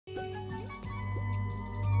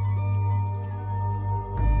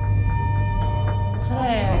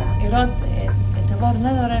ایراد اعتبار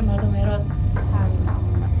نداره، مردم ایراد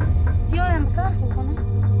یا امسال کنه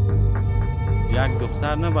یک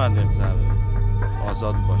دختر نباید یک زن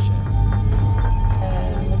آزاد باشه.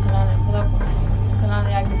 مثلا خدا کنه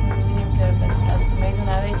مثلا یک دفعه می‌بینیم که از میدون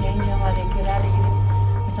اوی که اینجا آمده که رای بگیریم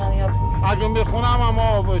مثلا یا اگه میخونم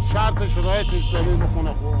اما شرط شرایطش دارید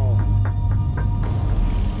بخونه خوب.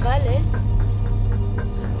 بله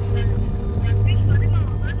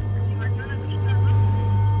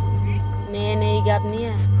نه گپ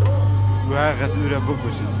نیه و هر کس او را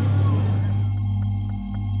بکشید.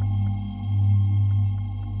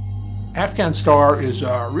 Afghan Star is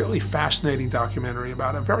a really fascinating documentary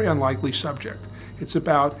about a very unlikely subject. It's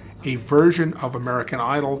about a version of American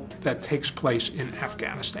Idol that takes place in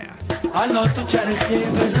Afghanistan.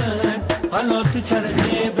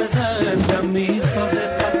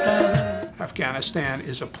 Afghanistan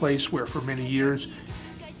is a place where for many years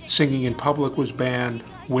singing in public was banned,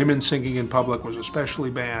 women singing in public was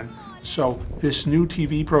especially banned. So this new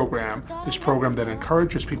TV program, this program that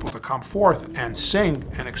encourages people to come forth and sing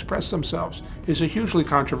and express themselves, is a hugely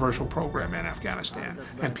controversial program in Afghanistan.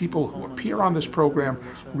 And people who appear on this program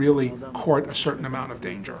really court a certain amount of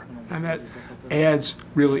danger. And that adds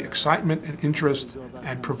really excitement and interest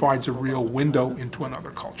and provides a real window into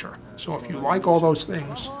another culture. So if you like all those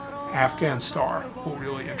things, Afghan Star will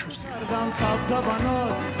really interest you.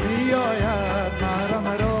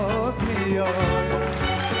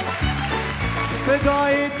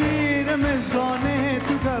 فدای تیر مژگان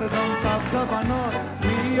تو گردم سبز بنار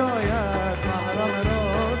میآید محرم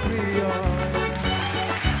راز میآید.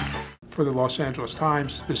 For the Los Angeles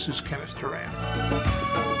Times, this is Kenneth Turan.